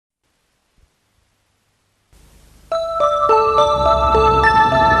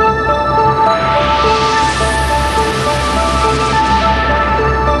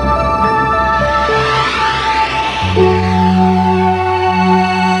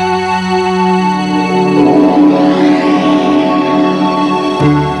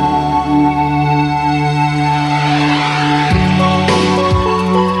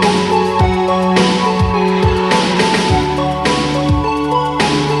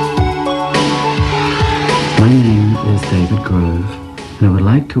Grove, and I would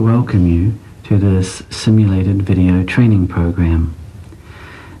like to welcome you to this simulated video training program.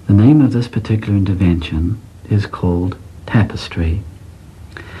 The name of this particular intervention is called Tapestry,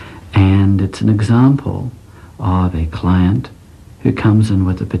 and it's an example of a client who comes in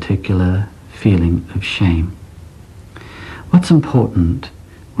with a particular feeling of shame. What's important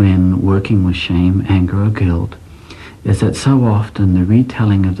when working with shame, anger, or guilt is that so often the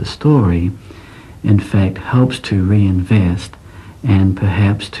retelling of the story in fact helps to reinvest and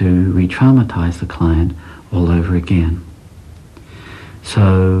perhaps to re-traumatize the client all over again.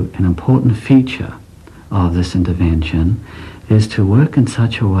 So an important feature of this intervention is to work in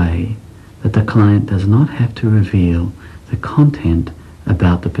such a way that the client does not have to reveal the content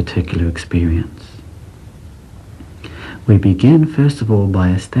about the particular experience. We begin first of all by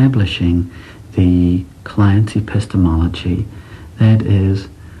establishing the client's epistemology, that is,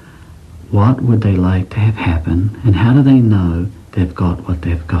 what would they like to have happen and how do they know they've got what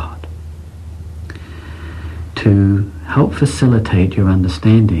they've got. To help facilitate your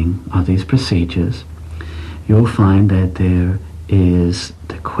understanding of these procedures, you'll find that there is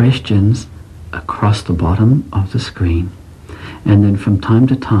the questions across the bottom of the screen, and then from time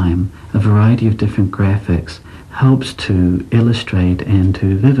to time a variety of different graphics helps to illustrate and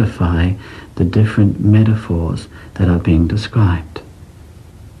to vivify the different metaphors that are being described.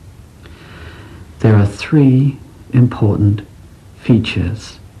 There are three important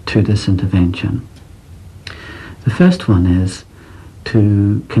features to this intervention. The first one is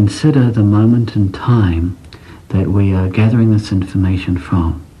to consider the moment in time that we are gathering this information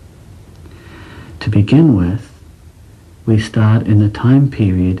from. To begin with, we start in the time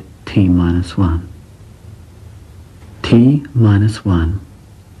period T-1. T-1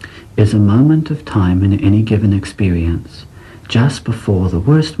 is a moment of time in any given experience just before the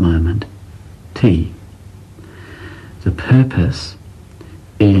worst moment, T. The purpose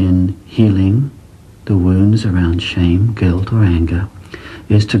in healing the wounds around shame, guilt, or anger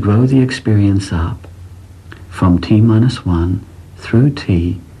is to grow the experience up from T-1 through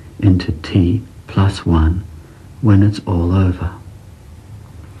T into T+1 when it's all over.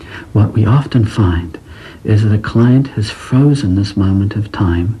 What we often find is that a client has frozen this moment of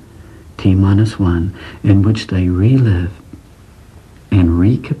time, T-1, in which they relive and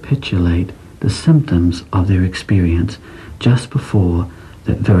recapitulate the symptoms of their experience just before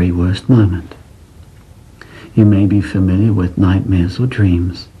that very worst moment. You may be familiar with nightmares or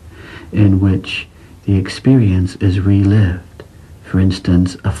dreams in which the experience is relived. For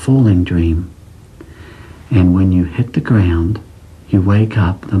instance, a falling dream. And when you hit the ground, you wake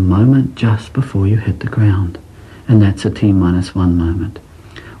up the moment just before you hit the ground. And that's a T-1 moment.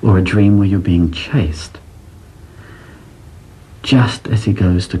 Or a dream where you're being chased. Just as he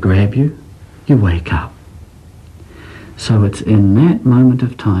goes to grab you, you wake up. So it's in that moment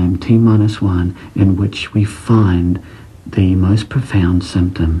of time, T-1, in which we find the most profound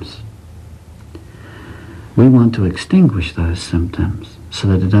symptoms. We want to extinguish those symptoms so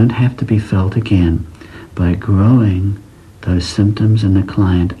that they don't have to be felt again by growing those symptoms in the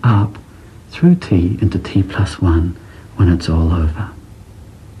client up through T into T+1 when it's all over.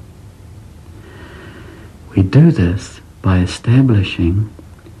 We do this by establishing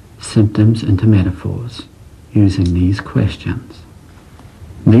symptoms into metaphors using these questions.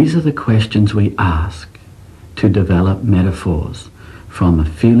 These are the questions we ask to develop metaphors from a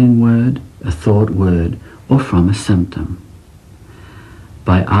feeling word, a thought word, or from a symptom.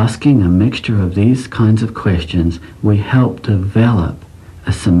 By asking a mixture of these kinds of questions, we help develop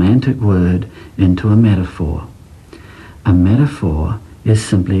a semantic word into a metaphor. A metaphor is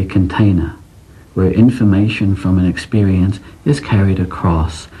simply a container where information from an experience is carried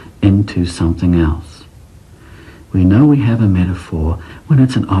across into something else. We know we have a metaphor when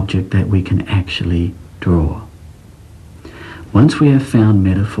it's an object that we can actually draw. Once we have found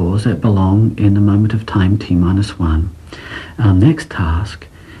metaphors that belong in the moment of time T-1, our next task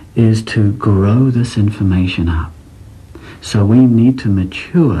is to grow this information up. So we need to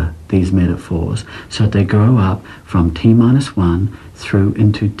mature these metaphors so that they grow up from T-1 through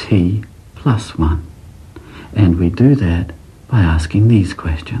into T+1. And we do that by asking these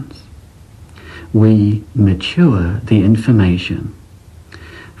questions. We mature the information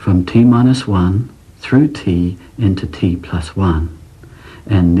from T-1 through T into T+1.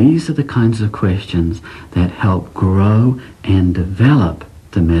 And these are the kinds of questions that help grow and develop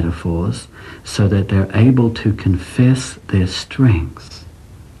the metaphors so that they're able to confess their strengths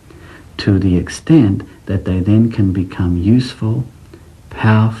to the extent that they then can become useful,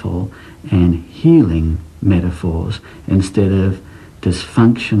 powerful, and healing metaphors instead of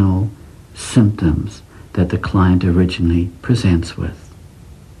dysfunctional symptoms that the client originally presents with.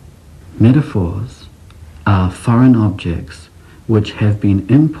 Metaphors are foreign objects which have been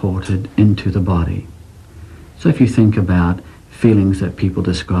imported into the body. So if you think about feelings that people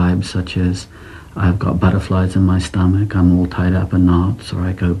describe, such as I've got butterflies in my stomach, I'm all tied up in knots, or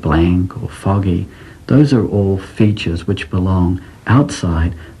I go blank or foggy, those are all features which belong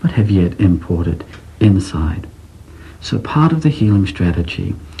outside but have yet imported inside. So part of the healing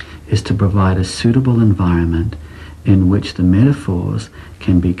strategy is to provide a suitable environment in which the metaphors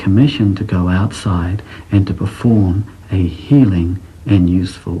can be commissioned to go outside and to perform a healing and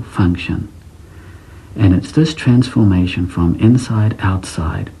useful function. And it's this transformation from inside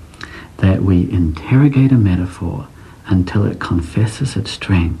outside that we interrogate a metaphor until it confesses its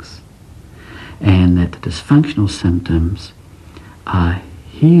strengths, and that the dysfunctional symptoms are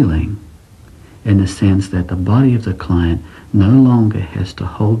healing in the sense that the body of the client no longer has to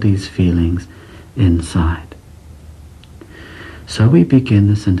hold these feelings inside. So we begin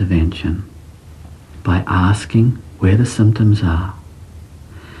this intervention by asking where the symptoms are.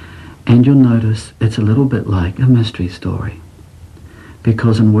 And you'll notice it's a little bit like a mystery story,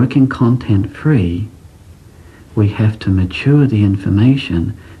 because in working content-free, we have to mature the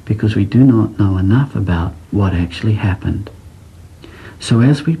information because we do not know enough about what actually happened. So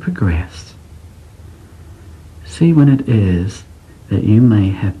as we progress, see when it is that you may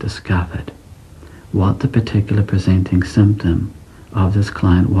have discovered what the particular presenting symptom of this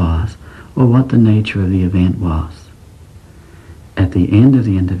client was, or what the nature of the event was. At the end of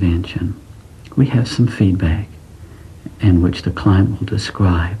the intervention, we have some feedback in which the client will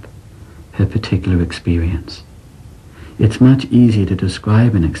describe her particular experience. It's much easier to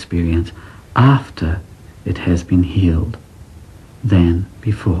describe an experience after it has been healed than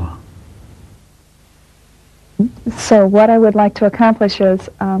before. So what I would like to accomplish is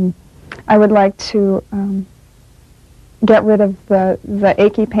I would like to get rid of the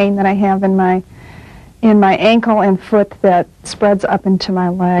achy pain that I have in my ankle and foot that spreads up into my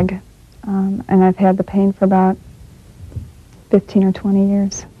leg. And I've had the pain for about 15 or 20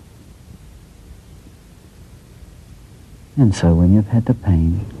 years. And so when you've had the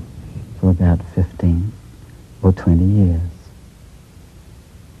pain for about 15 or 20 years,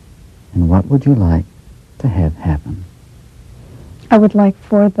 and what would you like to have happen? I would like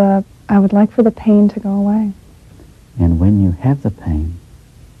for the pain to go away. And when you have the pain,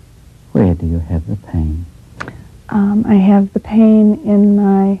 where do you have the pain? I have the pain in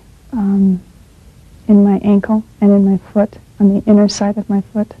my ankle and in my foot, on the inner side of my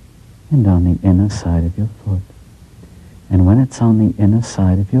foot. And on the inner side of your foot. And when it's on the inner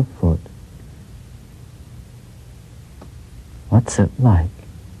side of your foot, what's it like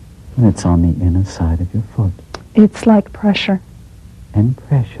when it's on the inner side of your foot? It's like pressure. And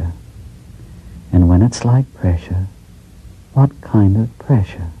pressure. And when it's like pressure, what kind of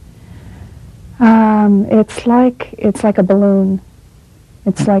pressure? It's like a balloon.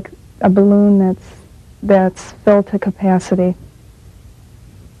 It's like a balloon that's filled to capacity.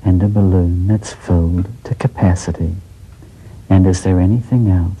 And a balloon that's filled to capacity. And is there anything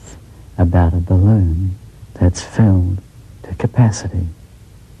else about a balloon that's filled to capacity?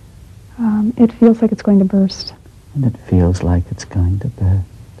 It feels like it's going to burst. And it feels like it's going to burst.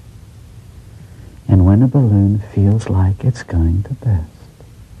 And when a balloon feels like it's going to burst,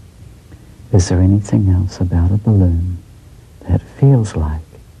 is there anything else about a balloon that feels like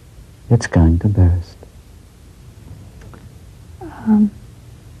it's going to burst?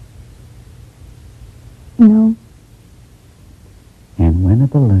 No. And when a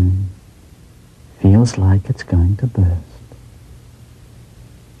balloon feels like it's going to burst,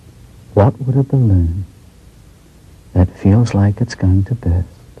 what would a balloon that feels like it's going to burst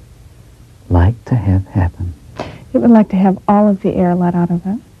like to have happen? It would like to have all of the air let out of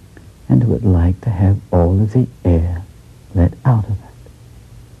it. And it would like to have all of the air let out of it.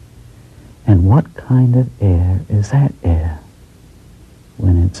 And what kind of air is that air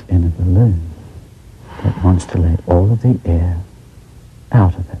when it's in a balloon that wants to let all of the air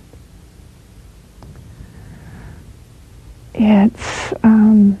out of it?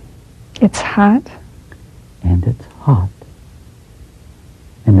 It's hot. And it's hot.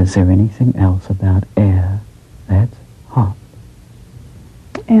 And is there anything else about air that's hot?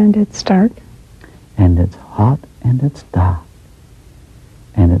 And it's dark. And it's hot and it's dark.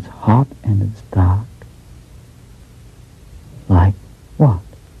 And it's hot and it's dark. Like what?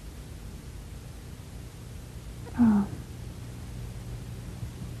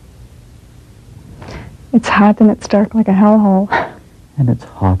 It's hot and it's dark like a hellhole. And it's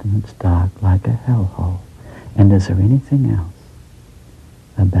hot and it's dark like a hellhole. And is there anything else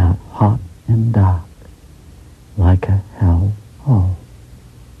about hot and dark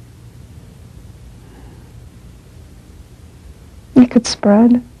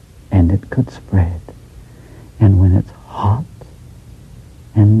spread. And it could spread. And when it's hot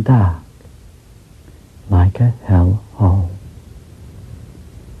and dark, like a hell hole,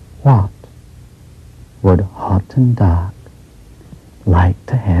 what would hot and dark like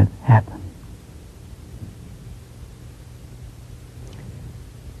to have happen?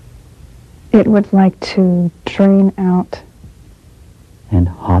 It would like to drain out. And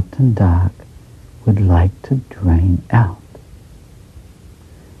hot and dark would like to drain out.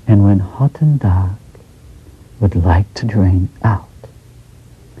 And when hot and dark would like to drain out,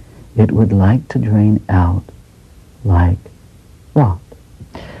 it would like to drain out like what?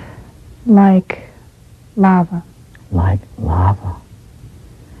 Like lava. Like lava.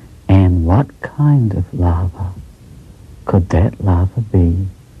 And what kind of lava could that lava be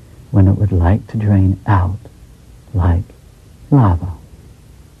when it would like to drain out like lava?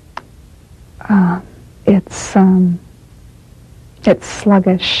 It's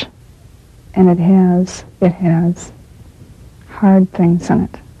sluggish, and it has hard things in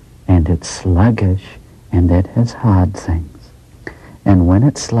it. And it's sluggish, and it has hard things. And when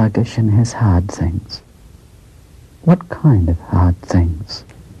it's sluggish and has hard things, what kind of hard things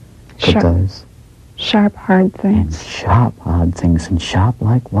could those? Sharp, hard things. And sharp, hard things. And sharp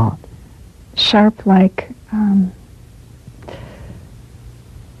like what? Sharp like,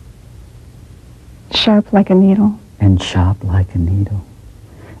 sharp like a needle. And sharp like a needle.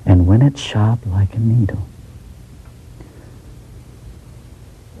 And when it's sharp like a needle,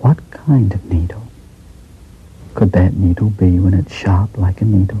 what kind of needle could that needle be when it's sharp like a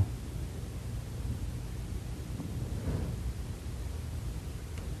needle?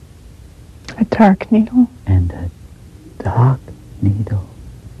 A dark needle. And a dark needle.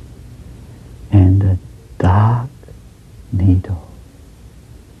 And a dark needle.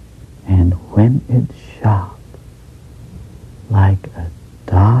 And when it's sharp like a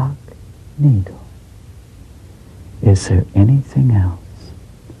dark needle, is there anything else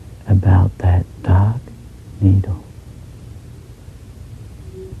about that dark needle?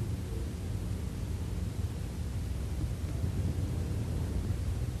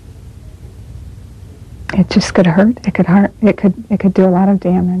 It just could hurt. It could do a lot of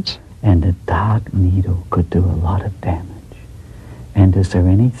damage. And a dark needle could do a lot of damage. And is there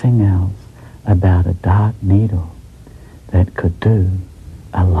anything else about a dark needle that could do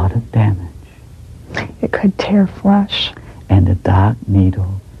a lot of damage? It could tear flesh. And a dark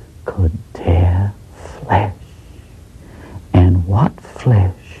needle could tear flesh. And what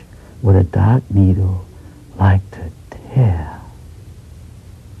flesh would a dark needle like to tear?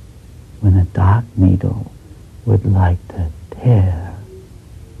 When a dark needle would like to tear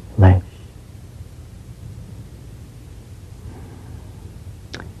flesh.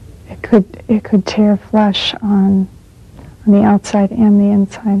 It could tear flesh on the outside and the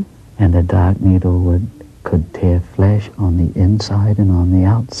inside. And a dark needle could tear flesh on the inside and on the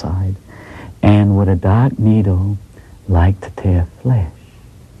outside. And would a dark needle like to tear flesh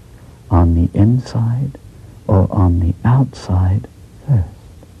on the inside or on the outside first?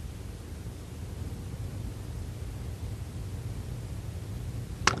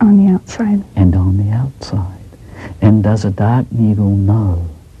 On the outside. And on the outside. And does a dark needle know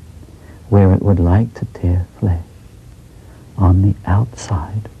where it would like to tear flesh? On the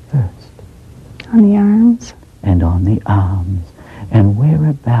outside first. On the arms. And on the arms. And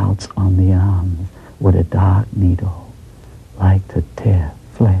whereabouts on the arms would a dark needle like to tear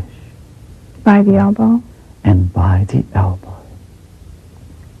flesh? By the elbow. And by the elbow.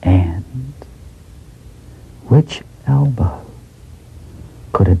 And which elbow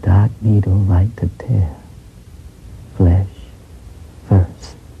could a dark needle like to tear flesh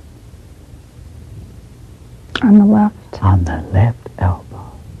first? On the left. On the left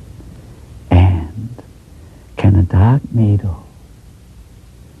elbow. And can a dark needle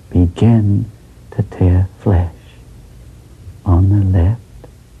begin to tear flesh on the left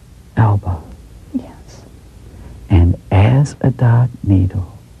elbow? Yes. And as a dark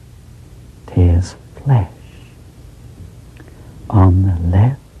needle tears flesh on the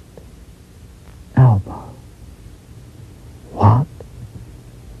left elbow, what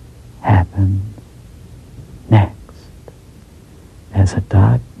happens next as a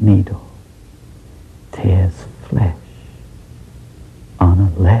dark needle tears flesh on a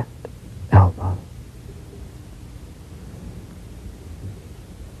left elbow?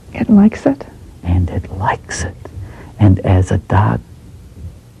 It likes it. And it likes it. And as a dark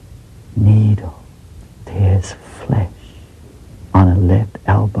needle tears flesh on a left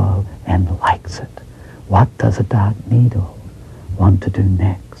elbow and likes it, what does a dark needle want to do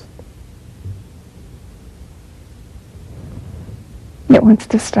next? It wants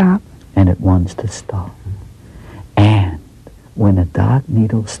to stop. And it wants to stop. And when a dark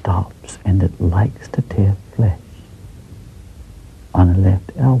needle stops and it likes to tear flesh on a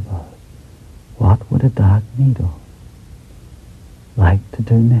left elbow, what would a dark needle like to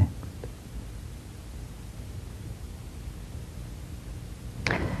do next?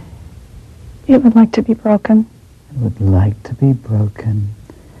 It would like to be broken. It would like to be broken.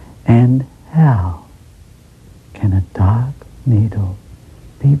 And how can a dark needle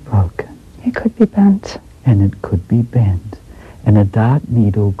be broken? It could be bent. And it could be bent. And a dark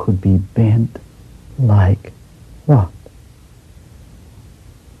needle could be bent like what?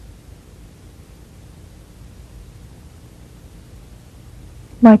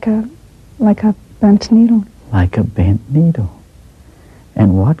 Like a bent needle. Like a bent needle.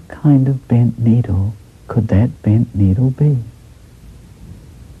 And what kind of bent needle could that bent needle be?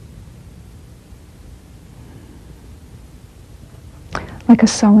 Like a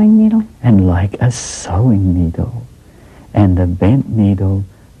sewing needle. And like a sewing needle. And a bent needle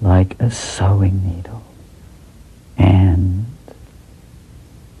like a sewing needle. And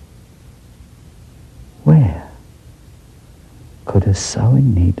where could a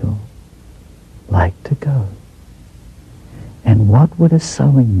sewing needle like to go? And what would a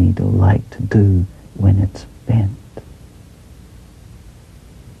sewing needle like to do when it's bent?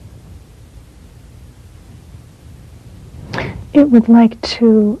 It would like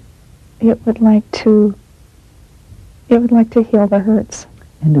to heal the hurts.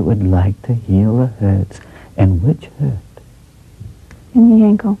 And it would like to heal the hurts. And which hurt? In the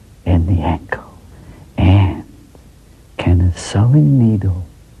ankle. In the ankle. And can a sewing needle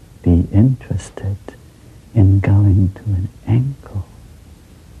be interested in going to an ankle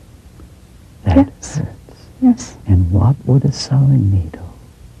that Yes. hurts? Yes. And what would a sewing needle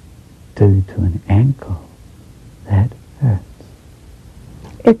do to an ankle that hurts?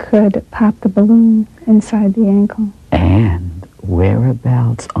 It could pop the balloon inside the ankle. And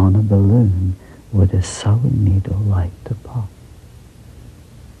whereabouts on a balloon would a sewing needle like to pop?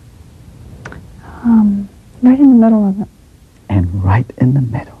 Right in the middle of it. And right in the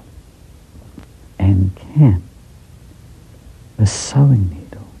middle. And can a sewing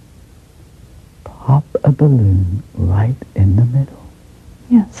needle pop a balloon right in the middle?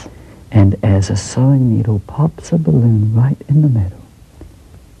 Yes. And as a sewing needle pops a balloon right in the middle,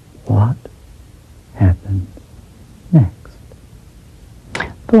 what happens next?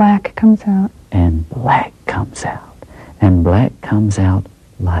 Black comes out. And black comes out. And black comes out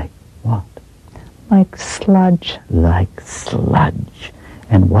like what? Like sludge. Like sludge.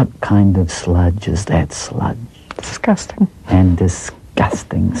 And what kind of sludge is that sludge? Disgusting. And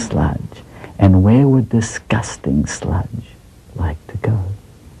disgusting sludge. And where would disgusting sludge like to go?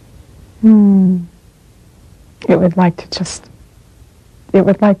 It would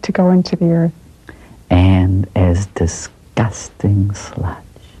like to go into the earth. And as disgusting sludge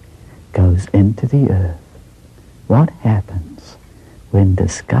goes into the earth, what happens when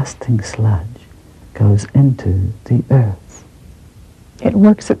disgusting sludge goes into the earth? It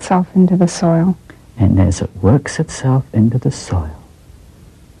works itself into the soil. And as it works itself into the soil,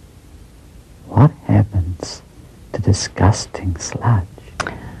 what happens to disgusting sludge?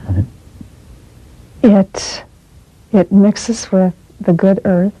 It mixes with the good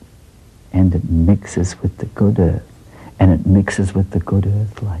earth. And it mixes with the good earth. And it mixes with the good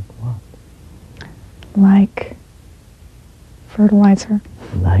earth like what? Like fertilizer.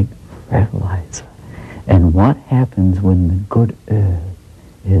 Like fertilizer. And what happens when the good earth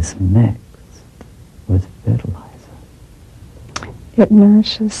is mixed with fertilizer? It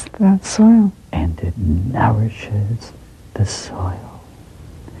nourishes the soil. And it nourishes the soil.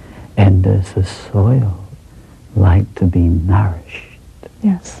 And does the soil like to be nourished?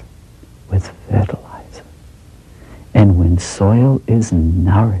 Yes. With fertilizer? And when soil is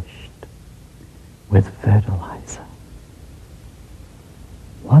nourished with fertilizer,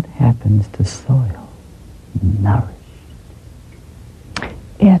 what happens to soil nourished?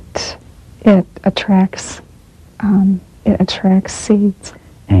 It attracts seeds.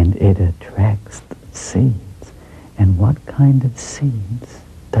 And it attracts seeds. And what kind of seeds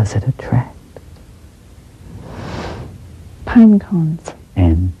does it attract? Pine cones.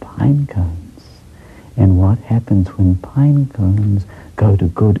 And pine cones. And what happens when pine cones go to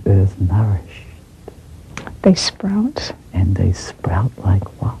good earth nourished? They sprout. And they sprout like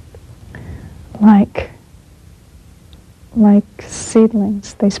what? Like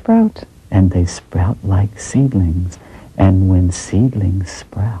seedlings. They sprout. And they sprout like seedlings. And when seedlings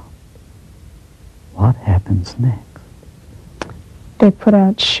sprout, what happens next? They put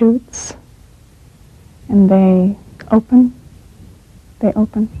out shoots, and they open, they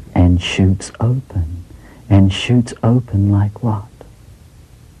open. And shoots open. And shoots open like what?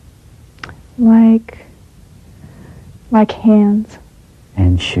 Like hands.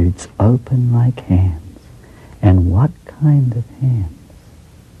 And shoots open like hands. And what kind of hands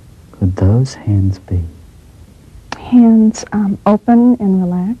could those hands be? Hands open and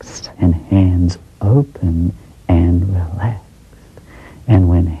relaxed. And hands open and relaxed. And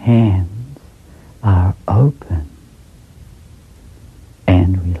when hands are open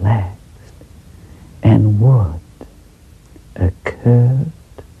and relaxed, and would a curved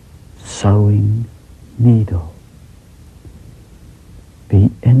sewing needle be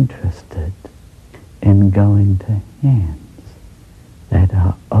interested in going to hands that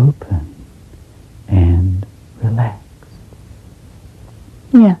are open and relaxed?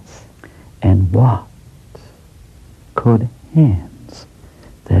 Yes. And what could hands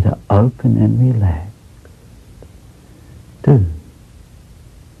that are open and relaxed do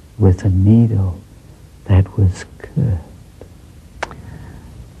with a needle that was curved?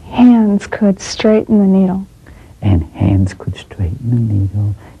 Hands could straighten the needle. And hands could straighten the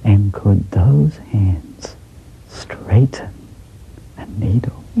needle, and could those hands straighten a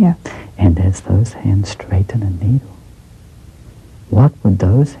needle? Yes. And as those hands straighten a needle, what would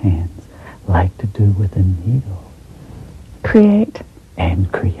those hands like to do with a needle? Create.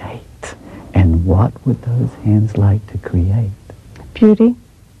 And create. And what would those hands like to create? Beauty.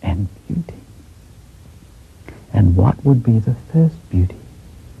 And beauty. And what would be the first beauty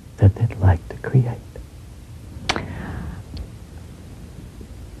that they'd like to create?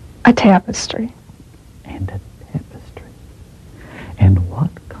 A tapestry. And a tapestry. And what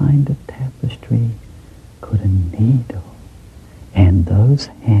kind of tapestry could a needle and those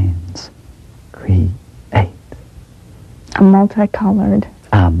hands create? A multicolored.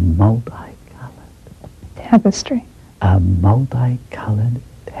 A multicolored. Tapestry. A multicolored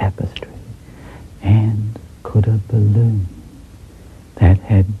tapestry. And could a balloon that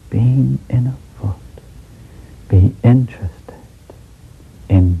had been in a foot be interested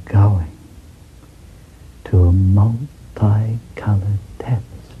in going to a multicolored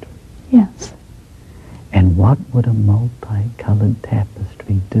tapestry? Yes. And what would a multicolored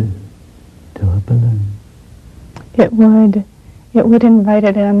tapestry do to a balloon? It would invite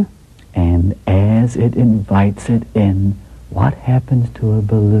it in. And as it invites it in, what happens to a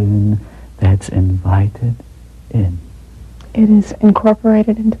balloon that's invited in? It is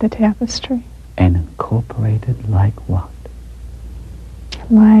incorporated into the tapestry. And incorporated like what?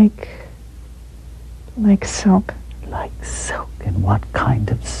 Like silk. Like silk. And what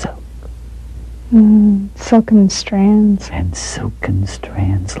kind of silk? Silken strands. And silken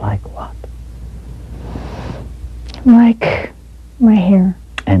strands like what? Like my hair.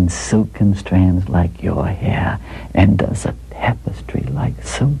 And silken strands like your hair. And does a tapestry like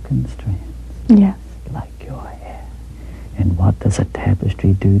silken strands? Yes. Like your hair. And what does a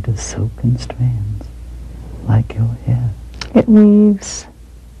tapestry do to silken strands like your hair? It weaves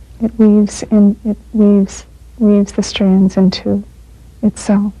the strands into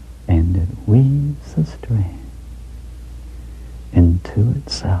itself. And it weaves the strand into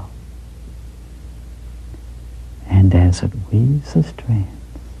itself. And as it weaves the strands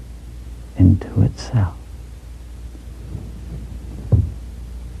into itself,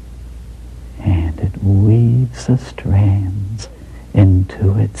 and it weaves the strands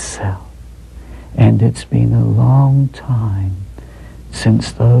into itself, and it's been a long time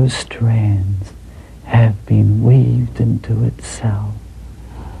since those strands have been weaved into itself,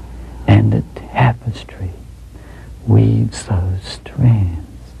 and a tapestry weaves those strands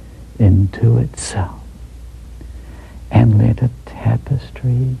into itself. And let a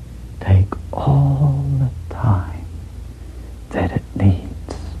tapestry take all the time that it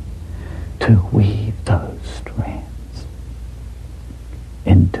needs to weave those strands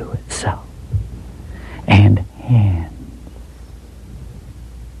into itself. And hands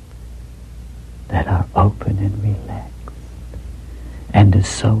that are open and relaxed, and a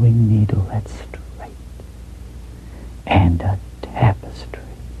sewing needle that's straight, and a tapestry.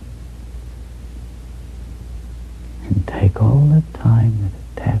 And take all the time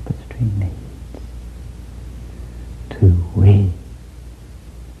that a tapestry needs to weave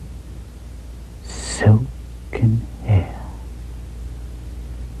silken hair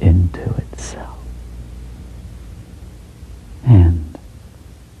into itself. And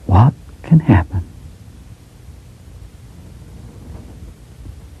what can happen?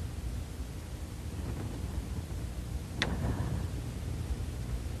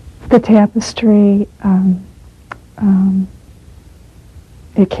 The tapestry,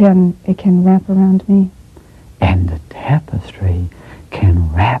 it can wrap around me. And the tapestry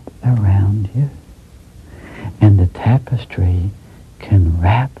can wrap around you. And the tapestry can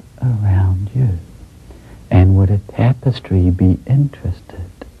wrap around you. And would a tapestry be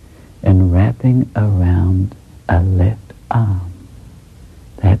interested in wrapping around a left arm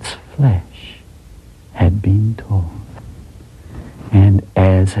that's flesh had been torn? And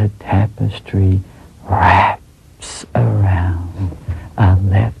as a tapestry wraps around a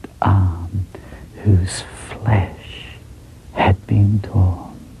left arm whose flesh had been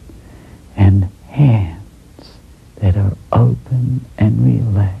torn, and hands that are open and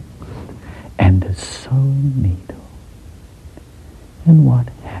relaxed, and a sewing needle. And what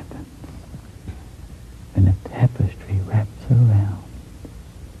happens when a tapestry wraps around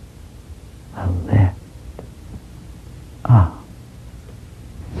a left arm?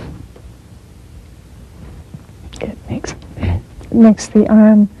 It makes the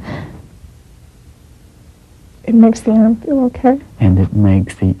arm feel okay. And it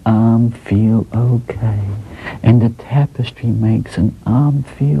makes the arm feel okay. And the tapestry makes an arm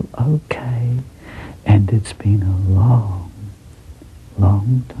feel okay. And it's been a long,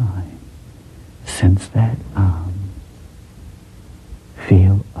 long time since that arm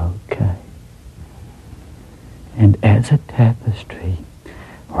feel okay. And as a tapestry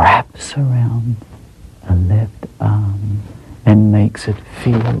wraps around a left arm and makes it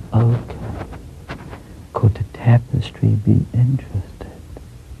feel okay, could the tapestry be interested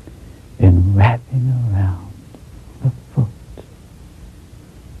in wrapping around a foot?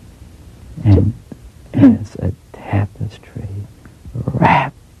 And as a tapestry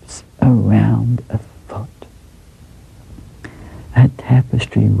wraps around a foot, a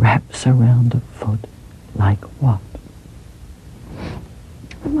tapestry wraps around a foot like what?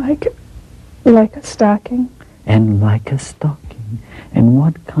 Like a stocking. And like a stocking. And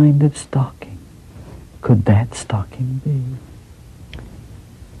what kind of stocking could that stocking be?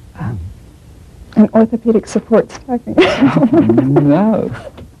 An orthopedic support stocking. No.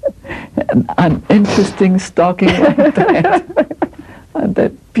 An interesting stocking like that.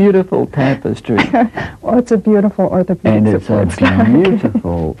 That beautiful tapestry. Well, it's a beautiful orthopedic support stocking. And it's a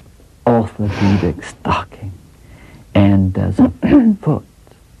beautiful orthopedic stocking. And does a foot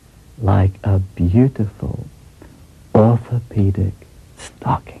like a beautiful orthopedic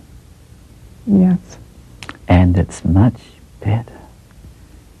stocking. Yes. And it's much better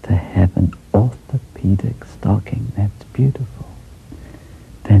to have an orthopedic stocking that's beautiful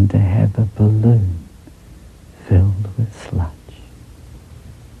than to have a balloon filled with sludge.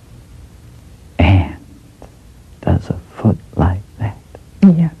 And does a foot like that?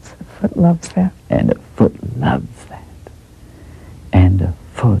 Yes, a foot loves that. And a foot loves that. And a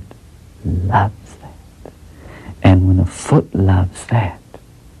foot loves that. And when a foot loves that,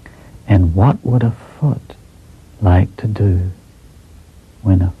 and what would a foot like to do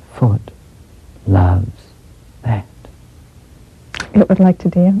when a foot loves that? It would like to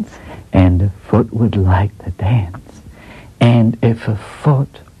dance. And a foot would like to dance. And if a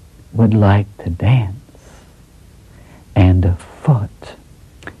foot would like to dance, and a foot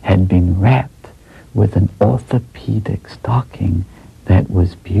had been wrapped with an orthopedic stocking that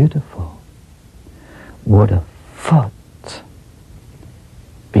was beautiful, would a foot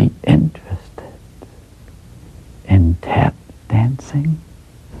be interested in tap dancing?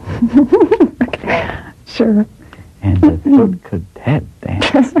 Sure. And a foot could tap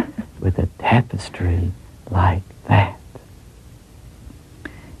dance with a tapestry like that.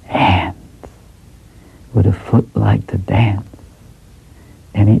 And would a foot like to dance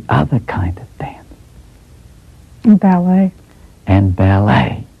any other kind of dance? Ballet. And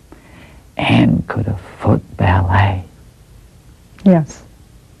ballet. And could a foot ballet? Yes.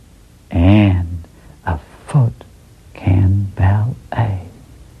 And a foot can ballet.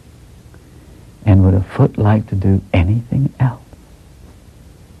 And would a foot like to do anything else?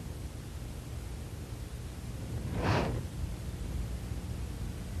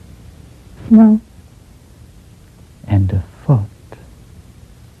 No. And a foot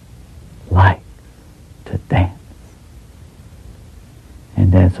likes to dance.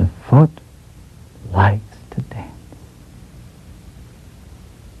 And as a foot likes to dance,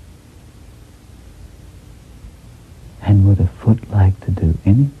 and would a foot like to do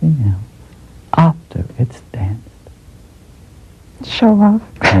anything else after it's danced? Show off.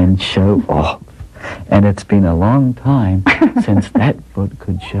 And show off. And it's been a long time since that foot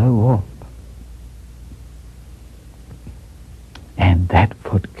could show off. And that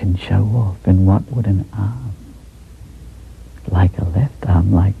foot can show off. And what would an arm, like a left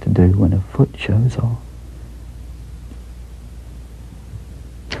arm, like to do when a foot shows off?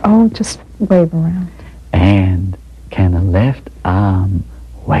 Oh, just wave around. And can a left arm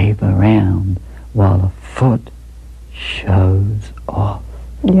wave around while a foot shows off.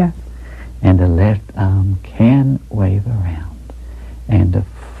 Yes. And the left arm can wave around and a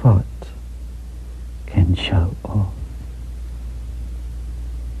foot can show off.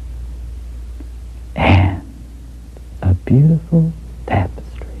 And a beautiful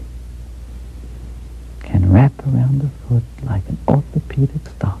tapestry can wrap around the foot like an orthopedic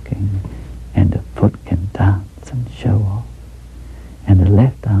stocking, and the foot can dance and show off, and the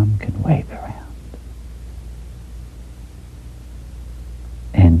left arm can wave around.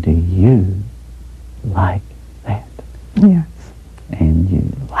 And do you like that? Yes. And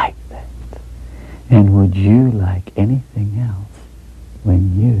you like that. And would you like anything else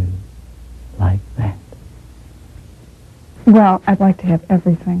when you like that? Well, I'd like to have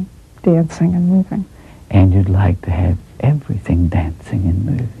everything dancing and moving. And you'd like to have everything dancing and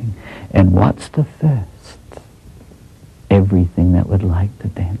moving. And what's the first? Everything that would like to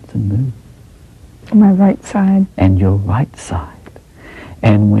dance and move. My right side. And your right side.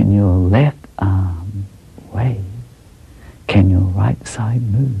 And when your left arm waves, can your right side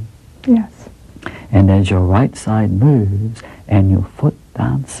move? Yes. And as your right side moves and your foot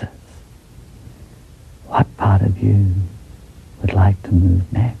dances, what part of you would like to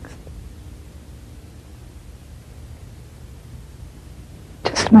move next?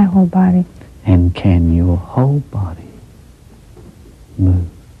 Just my whole body. And can your whole body move?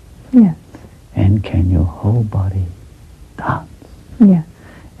 Yes. And can your whole body dance? Yes.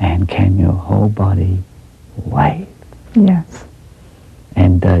 And can your whole body wave? Yes.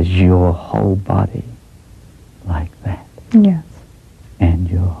 And does your whole body like that? Yes. And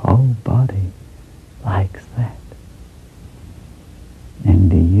your whole body likes that?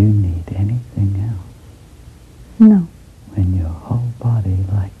 And do you need anything else? No. When your whole body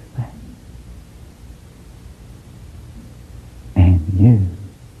likes that? And you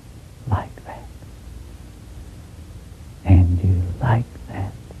like that? And you like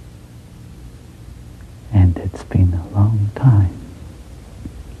that? And it's been a long time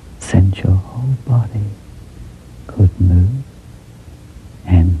since your whole body could move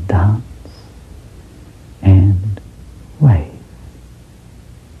and dance and wave.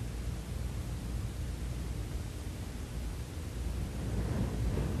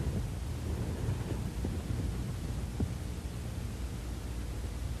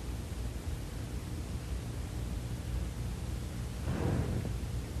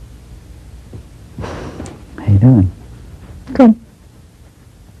 How you doing? Good.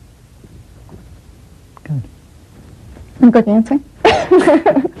 Good. I'm good dancing.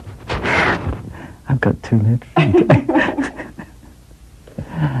 I've got 2 left feet.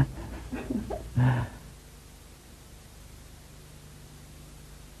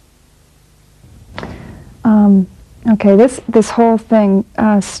 Okay, this whole thing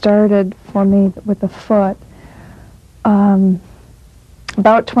started for me with the foot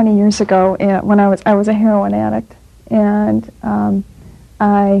about 20 years ago when I was a heroin addict, and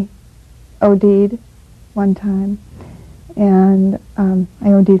I OD'd one time, and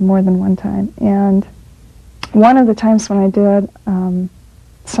I OD'd more than one time. And one of the times when I did,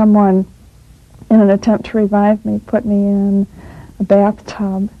 someone, in an attempt to revive me, put me in a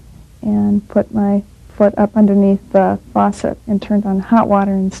bathtub and put my foot up underneath the faucet and turned on hot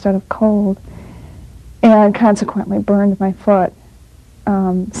water instead of cold, and consequently burned my foot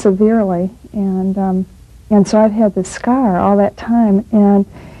severely. And so I've had this scar all that time, and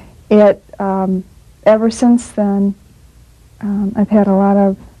it ever since then I've had a lot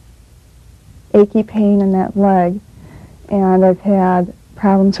of achy pain in that leg, and I've had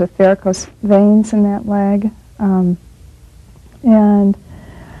problems with varicose veins in that leg,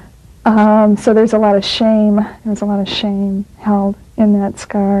 so there's a lot of shame. There was a lot of shame held in that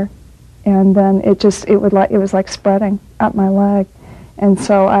scar, and then it was like spreading up my leg, and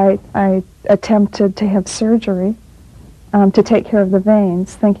so I attempted to have surgery to take care of the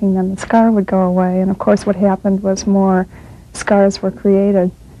veins, thinking then the scar would go away, and of course what happened was more scars were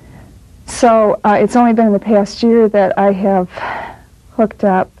created. So it's only been in the past year that I have hooked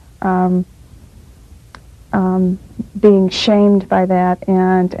up being shamed by that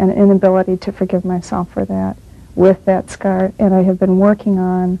and an inability to forgive myself for that with that scar. And I have been working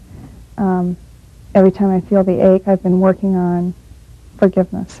on, every time I feel the ache, I've been working on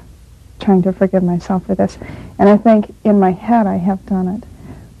forgiveness, trying to forgive myself for this. And I think in my head I have done it,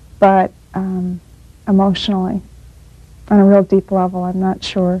 but emotionally, on a real deep level, I'm not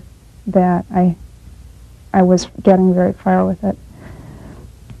sure that I was getting very far with it.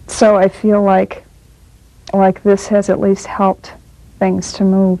 So I feel like this has at least helped things to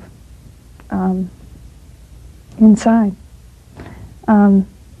move inside.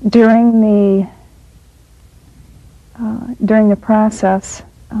 During the process,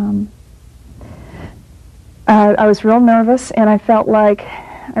 I was real nervous, and I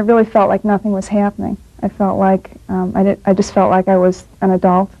really felt like nothing was happening. I felt like I just felt like I was an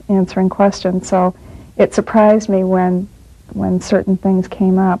adult answering questions. So it surprised me when certain things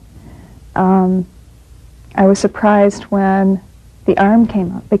came up. I was surprised when the arm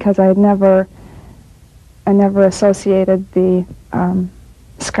came up, because I never associated the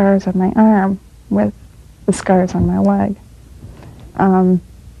scars on my arm with the scars on my leg.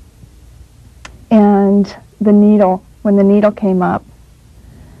 And the needle, when the needle came up,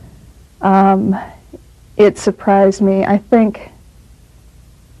 it surprised me. I think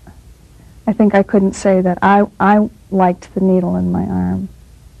I couldn't say that I liked the needle in my arm.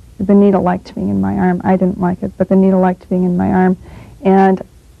 The needle liked being in my arm. I didn't like it, but the needle liked being in my arm. And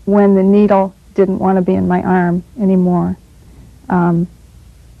when the needle didn't want to be in my arm anymore, I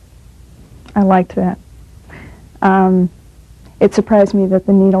liked that. It surprised me that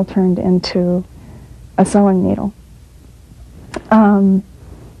the needle turned into a sewing needle. And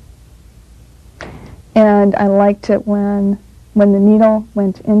I liked it when the needle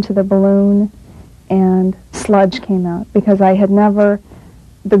went into the balloon and sludge came out, because I had never,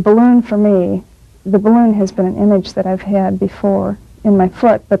 the balloon for me, the balloon has been an image that I've had before in my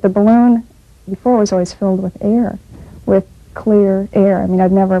foot, but the balloon before was always filled with air, with clear air. I mean,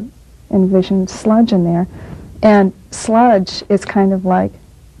 I'd never envisioned sludge in there. And sludge is kind of like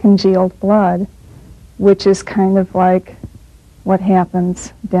congealed blood, which is kind of like what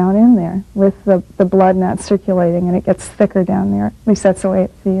happens down in there with the blood not circulating, and it gets thicker down there. At least that's the way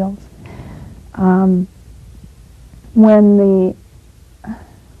it feels.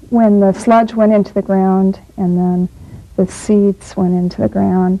 When the sludge went into the ground, and then the seeds went into the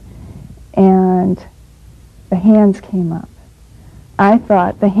ground, and the hands came up, I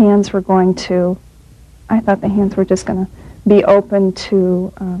thought the hands were just going to be open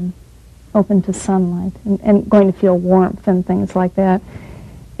to sunlight and going to feel warmth and things like that.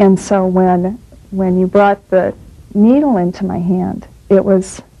 And so when you brought the needle into my hand, it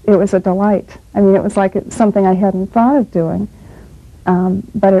was a delight. I mean, it was like something I hadn't thought of doing,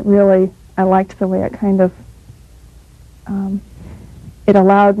 but I liked the way it kind of, it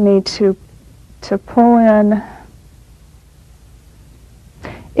allowed me to pull in.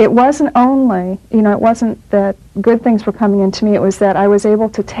 It wasn't only, it wasn't that good things were coming into me, it was that I was able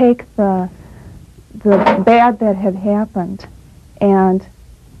to take the bad that had happened and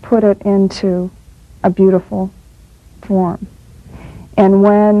put it into a beautiful form. And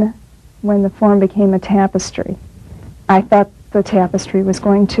when the form became a tapestry, I thought the tapestry was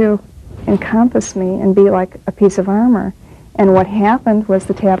going to encompass me and be like a piece of armor. And what happened was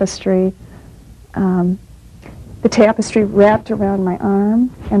the tapestry wrapped around my arm,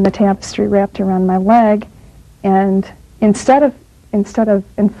 and the tapestry wrapped around my leg, and instead of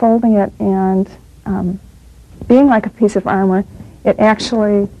enfolding it and being like a piece of armor, it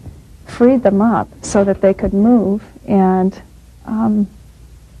actually freed them up so that they could move and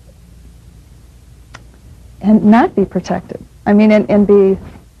not be protected. I mean, and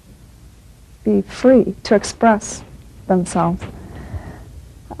be free to express themselves.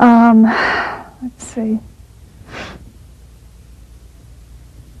 Let's see.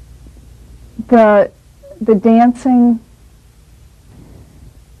 The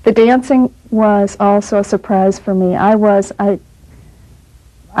dancing was also a surprise for me.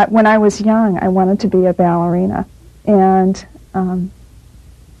 When I was young, I wanted to be a ballerina, and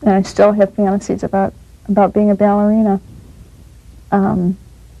I still have fantasies about being a ballerina. I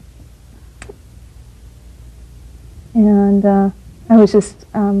was just,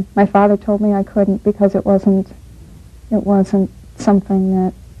 my father told me I couldn't, because it wasn't something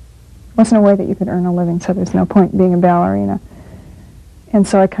that, wasn't a way that you could earn a living, so there's no point in being a ballerina. And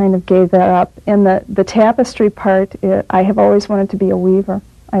so I kind of gave that up. And the tapestry part, I have always wanted to be a weaver.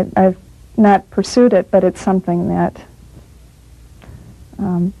 I've not pursued it, but it's something that,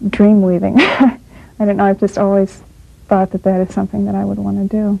 dream weaving. I don't know, I've just always thought that is something that I would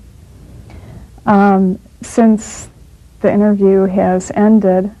want to do. Since the interview has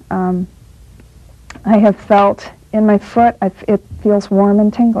ended, I have felt in my foot, it feels warm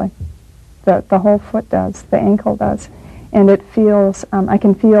and tingly. The whole foot does, the ankle does. And it feels, I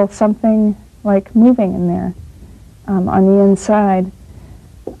can feel something like moving in there on the inside.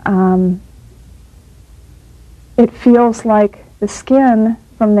 It feels like the skin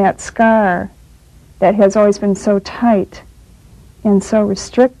from that scar that has always been so tight and so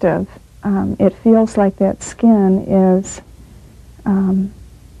restrictive, it feels like that skin is,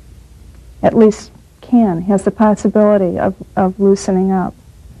 at least has the possibility of loosening up.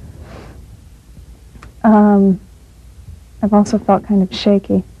 I've also felt kind of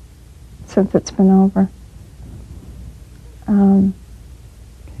shaky since it's been over.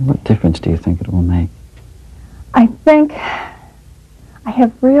 What difference do you think it will make? I think I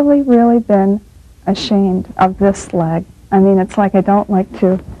have really, really been ashamed of this leg. I mean, it's like I don't like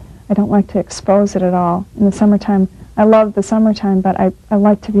to expose it at all. In the summertime, I love the summertime, but I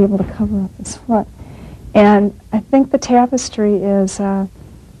like to be able to cover up this foot. And I think the tapestry is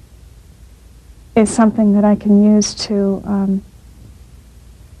something that I can use to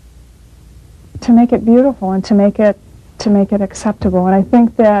make it beautiful and to make it acceptable. And I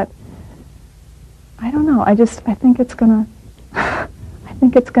think that, I don't know, I think it's gonna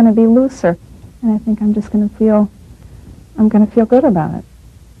be looser, and I think I'm just gonna feel good about it.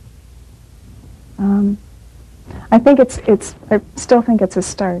 I think I still think it's a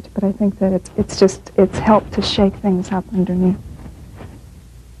start, but I think that it's helped to shake things up underneath.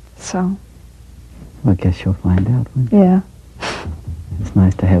 So. Well, I guess you'll find out, won't you? Yeah. It's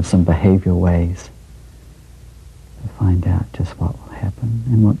nice to have some behavioral ways to find out just what will happen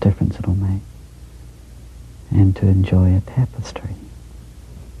and what difference it'll make, and to enjoy a tapestry.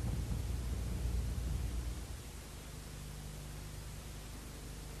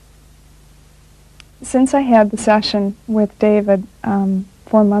 Since I had the session with David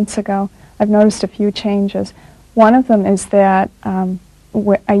 4 months ago, I've noticed a few changes. One of them is that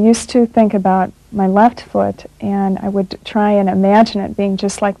I used to think about my left foot, and I would try and imagine it being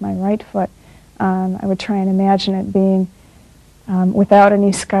just like my right foot. I would try and imagine it being without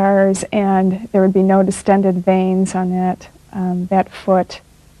any scars, and there would be no distended veins on that foot.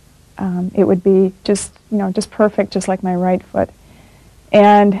 It would be just perfect, just like my right foot.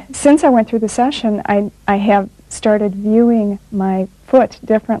 And since I went through the session, I have started viewing my foot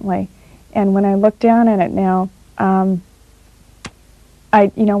differently. And when I look down at it now, when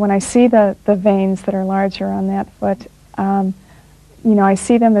I see the veins that are larger on that foot, I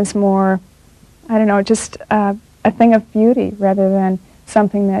see them as more, I don't know, just a thing of beauty rather than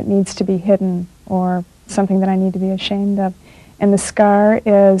something that needs to be hidden or something that I need to be ashamed of. And the scar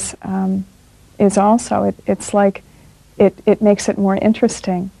is also, it's like, it makes it more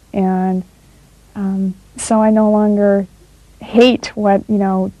interesting. And so I no longer hate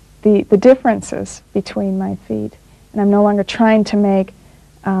the differences between my feet. And I'm no longer trying to make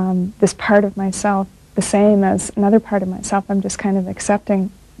this part of myself the same as another part of myself. I'm just kind of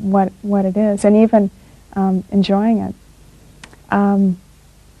accepting what it is and even enjoying it.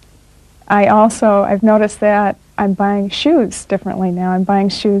 I've noticed that I'm buying shoes differently now. I'm buying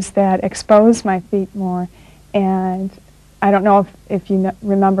shoes that expose my feet more. And I don't know if you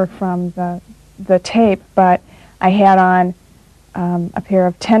remember from the tape, but I had on a pair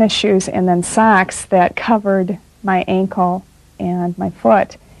of tennis shoes and then socks that covered my ankle and my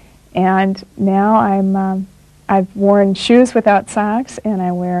foot. And now I've worn shoes without socks, and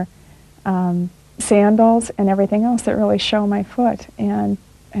I wear sandals and everything else that really show my foot. And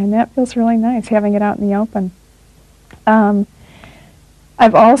that feels really nice, having it out in the open.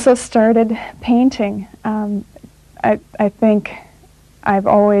 I've also started painting. I think I've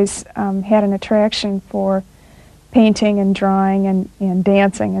always had an attraction for painting and drawing and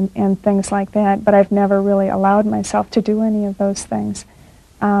dancing and things like that, but I've never really allowed myself to do any of those things.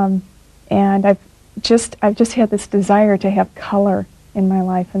 And I've just had this desire to have color in my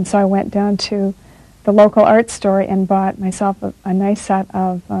life, and so I went down to the local art store and bought myself a nice set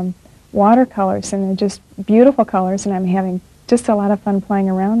of watercolors, and they're just beautiful colors, and I'm having just a lot of fun playing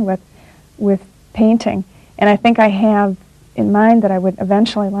around with painting. And I think I have in mind that I would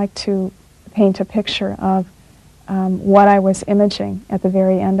eventually like to paint a picture of what I was imaging at the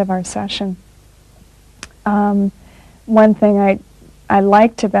very end of our session. One thing I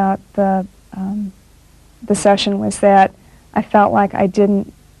liked about the session was that I felt like I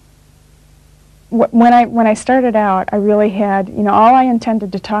didn't. When I started out, I really had, all I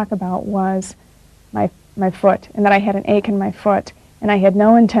intended to talk about was my foot, and that I had an ache in my foot, and I had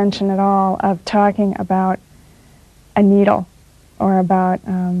no intention at all of talking about a needle or about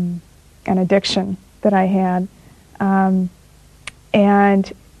an addiction that I had. And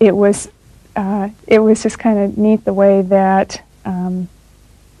it was just kind of neat the way that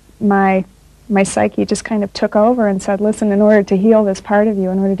my psyche just kind of took over and said, listen, in order to heal this part of you,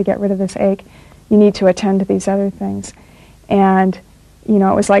 in order to get rid of this ache, you need to attend to these other things. And it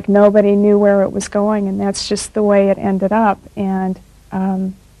was like nobody knew where it was going, and that's just the way it ended up. And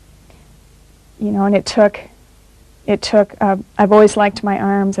and it took. I've always liked my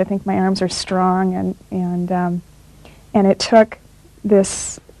arms. I think my arms are strong, and it took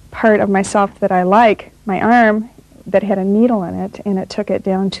this part of myself that I like, my arm, that had a needle in it, and it took it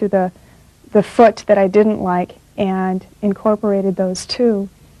down to the foot that I didn't like, and incorporated those two.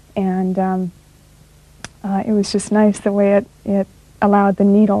 And it was just nice the way it allowed the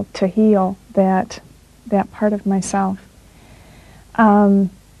needle to heal that part of myself. I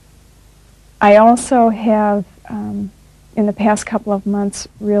also have, in the past couple of months,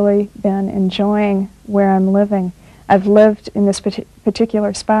 really been enjoying where I'm living. I've lived in this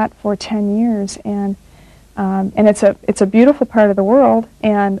particular spot for 10 years, and it's a beautiful part of the world,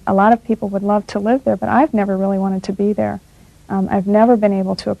 and a lot of people would love to live there, but I've never really wanted to be there. I've never been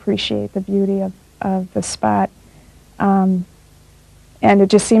able to appreciate the beauty of the spot. And it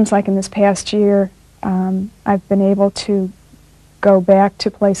just seems like in this past year, I've been able to go back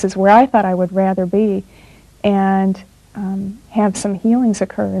to places where I thought I would rather be and have some healings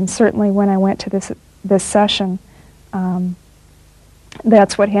occur. And certainly when I went to this session,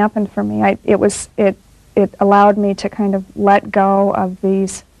 that's what happened for me. It allowed me to kind of let go of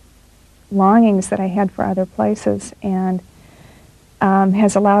these longings that I had for other places, and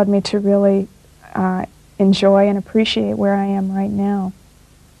has allowed me to really enjoy and appreciate where I am right now.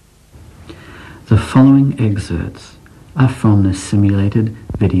 The following excerpts are from the simulated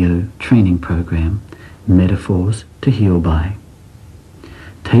video training program, Metaphors to Heal By.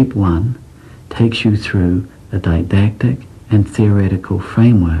 Tape 1 takes you through a didactic and theoretical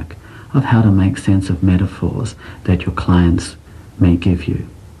framework of how to make sense of metaphors that your clients may give you.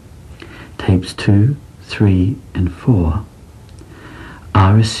 Tapes 2, 3, and 4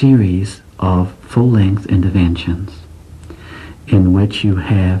 are a series of full-length interventions in which you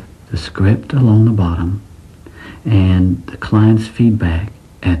have the script along the bottom and the client's feedback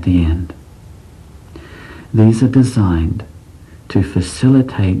at the end. These are designed to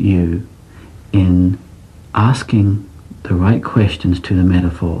facilitate you in asking the right questions to the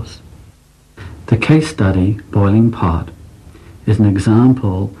metaphors. The case study, Boiling Pot, is an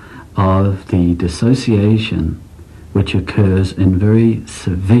example of the dissociation which occurs in very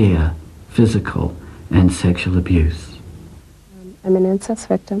severe physical and sexual abuse. I'm an incest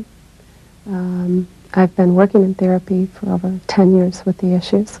victim. I've been working in therapy for over 10 years with the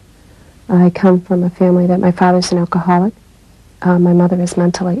issues. I come from a family that my father's an alcoholic. My mother is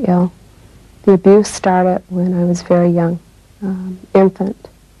mentally ill. The abuse started when I was very young, infant,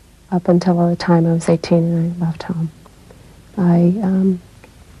 up until the time I was 18 and I left home. I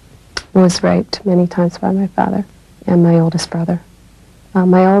was raped many times by my father and my oldest brother.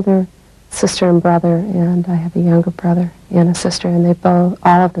 My older sister and brother, and I have a younger brother and a sister, and they both,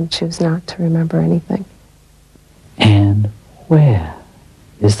 all of them choose not to remember anything. And where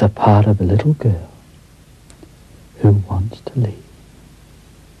is the part of the little girl who wants to leave?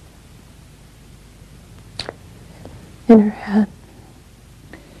 In her head.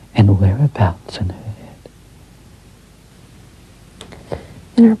 And whereabouts in her head?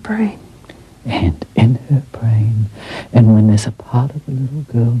 In her brain. And in her brain. And when there's a part of the little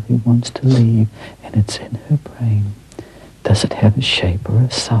girl who wants to leave and it's in her brain, does it have a shape or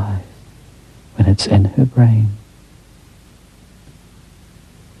a size when it's in her brain?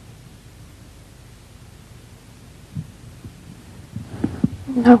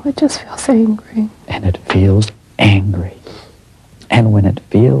 No, it just feels angry. And it feels angry. And when it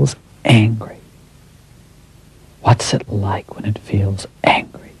feels angry, what's it like when it feels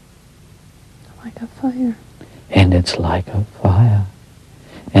angry? Like a fire. And it's like a fire.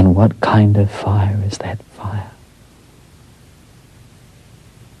 And what kind of fire is that fire?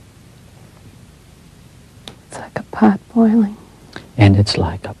 It's like a pot boiling. And it's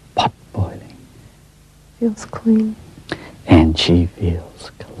like a pot boiling. Feels clean. And she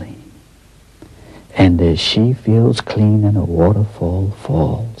feels clean. And as she feels clean and a waterfall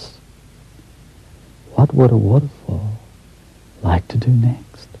falls, what would a waterfall like to do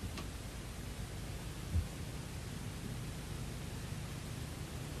next?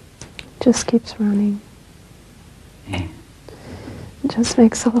 Just keeps running. And it just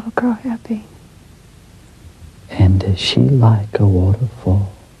makes the little girl happy. And is she like a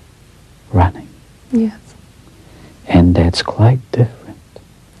waterfall running? Yes. And that's quite different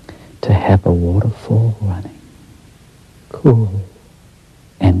to have a waterfall running, cool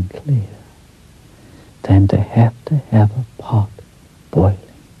and clear, than to have a pot boiling.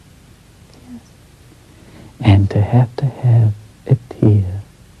 Yes. And to have a tear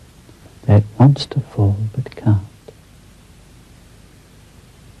that wants to fall but can't.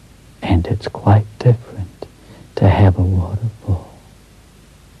 And it's quite different to have a waterfall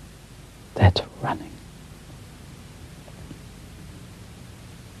that's running.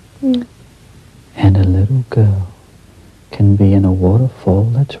 Mm. And a little girl can be in a waterfall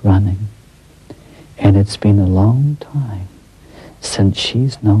that's running, and it's been a long time since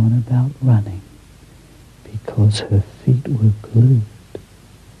she's known about running because her feet were glued.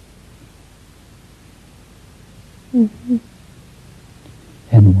 Mm-hmm.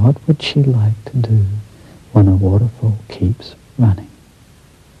 And what would she like to do when a waterfall keeps running?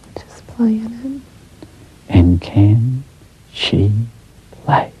 Just play in it. And can she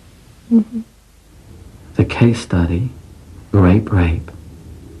play? Mm-hmm. The case study, Rape,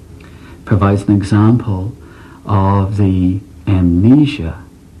 provides an example of the amnesia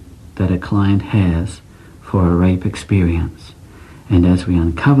that a client has for a rape experience. And as we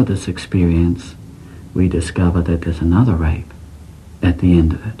uncover this experience, we discover that there's another rape at the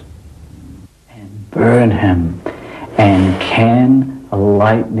end of it. And burn him. And can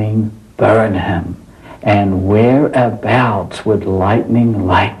lightning burn him? And whereabouts would lightning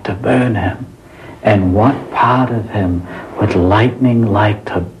like to burn him? And what part of him would lightning like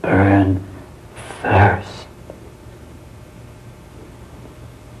to burn first?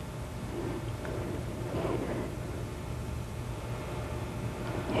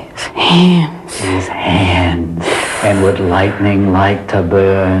 His hands. His hands. And would lightning like to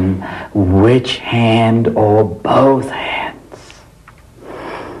burn which hand or both hands?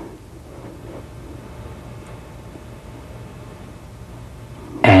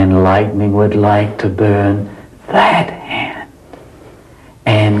 And lightning would like to burn that hand.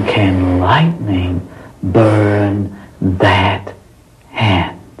 And can lightning burn that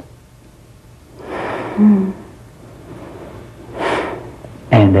hand?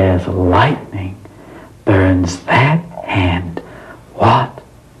 And as lightning burns that hand, what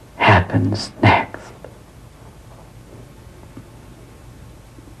happens next?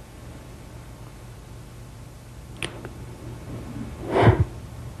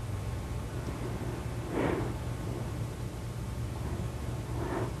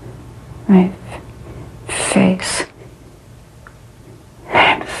 My face.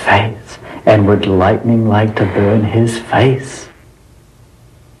 And face. And would lightning like to burn his face?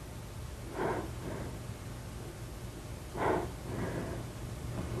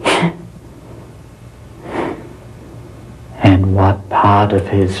 And what part of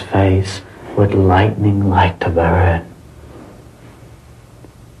his face would lightning like to burn?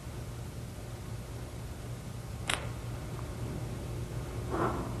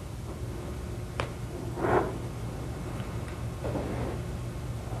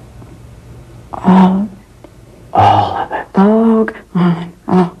 All of it. All gone.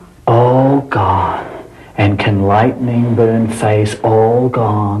 All gone. And can lightning burn face? All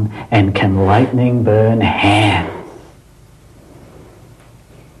gone. And can lightning burn hands?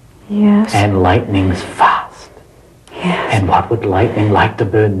 Yes. And lightning's fast. Yes. And what would lightning like to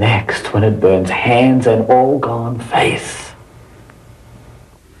burn next when it burns hands and all gone face?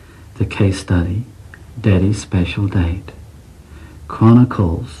 The case study, Daddy's Special Date,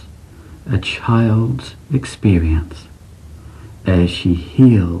 chronicles a child's experience as she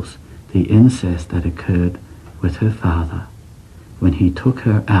heals the incest that occurred with her father when he took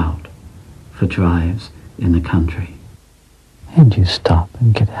her out for drives in the country. And you stop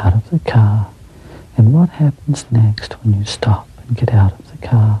and get out of the car. And what happens next when you stop and get out of the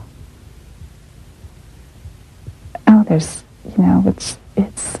car? Oh, there's,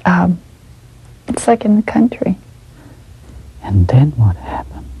 it's like in the country. And then what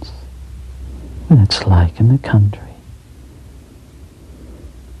happens when it's like in the country?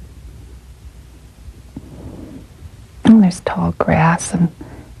 And there's tall grass and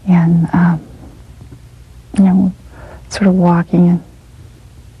sort of walking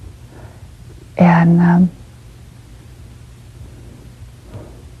and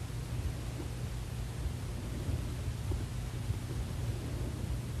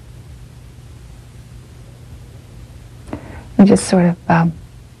we just sort of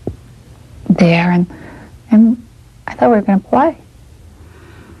there, and I thought we were going to play.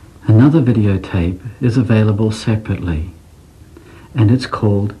 Another videotape is available separately, and it's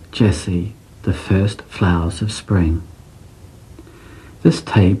called Jessie, the First Flowers of Spring. This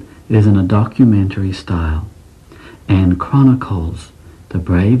tape is in a documentary style and chronicles the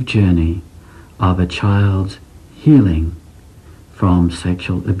brave journey of a child's healing from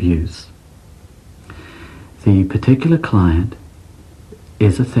sexual abuse. The particular client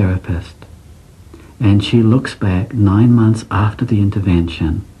is a therapist, and she looks back 9 months after the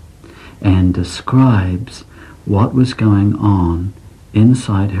intervention and describes what was going on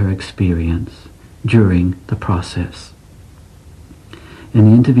inside her experience during the process. In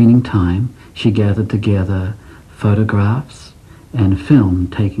the intervening time, she gathered together photographs and film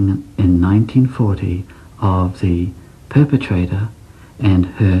taken in 1940 of the perpetrator and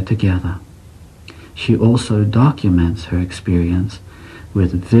her together. She also documents her experience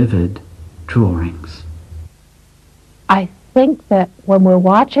with vivid drawings. I think that when we're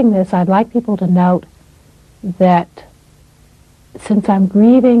watching this, I'd like people to note that since I'm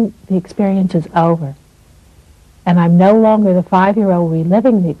grieving, the experience is over. And I'm no longer the 5-year-old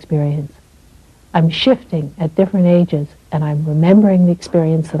reliving the experience. I'm shifting at different ages, and I'm remembering the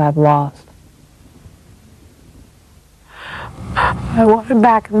experience that I've lost. I want him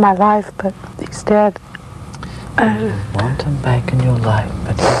back in my life, but he's dead. You want him back in your life,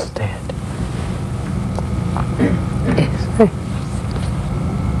 but he's dead.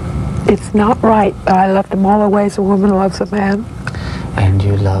 It's not right, but I loved him all the ways a woman loves a man. And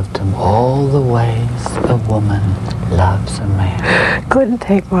you loved him all the ways a woman loves a man. Couldn't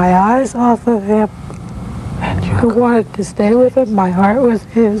take my eyes off of him. And you I wanted to stay with him. My heart was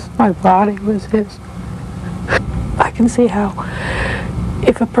his. My body was his. I can see how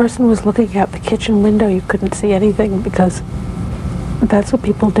if a person was looking out the kitchen window, you couldn't see anything, because that's what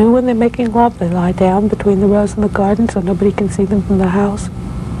people do when they're making love. They lie down between the rows in the garden so nobody can see them from the house.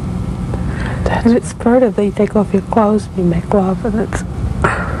 And it's furtive that you take off your clothes and you make love, and it's...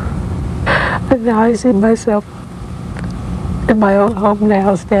 And now I see myself in my own home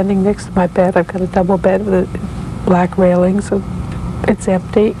now, standing next to my bed. I've got a double bed with black railings, and it's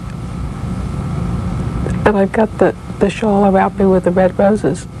empty. And I've got the shawl around me with the red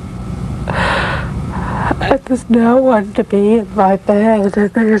roses. And there's no one to be in my bed,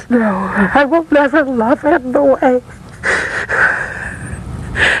 and there's no... I will never love him the way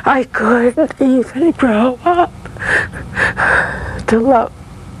I couldn't even grow up to love.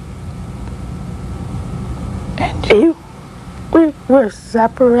 And we were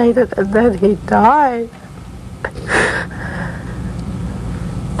separated, and then he died.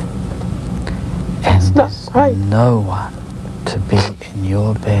 And there's no one to be in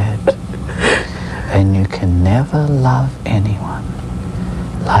your bed. And you can never love anyone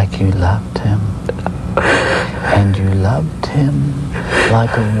like you loved him. And you loved him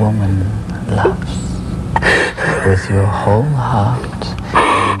like a woman loves, with your whole heart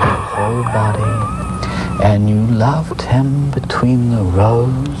and your whole body. And you loved him between the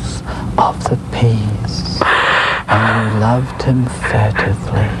rows of the peas. And you loved him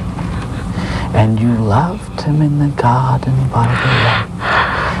furtively. And you loved him in the garden by the lake.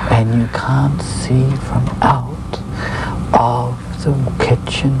 And you can't see from out of the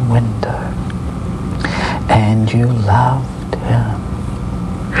kitchen window. And you loved him.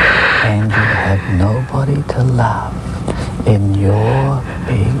 And you had nobody to love in your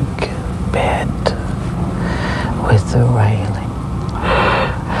big bed with the railing.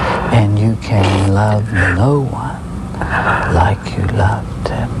 And you can love no one like you loved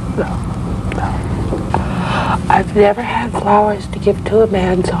him. I've never had flowers to give to a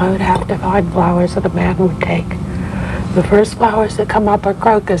man, so I would have to find flowers that a man would take. The first flowers that come up are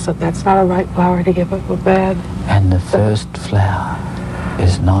crocus, and that's not a right flower to give to a man. And the first flower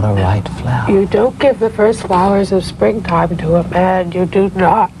is not a right flower. You don't give the first flowers of springtime to a man. You do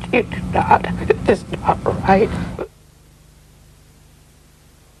not. You do not. It is not right.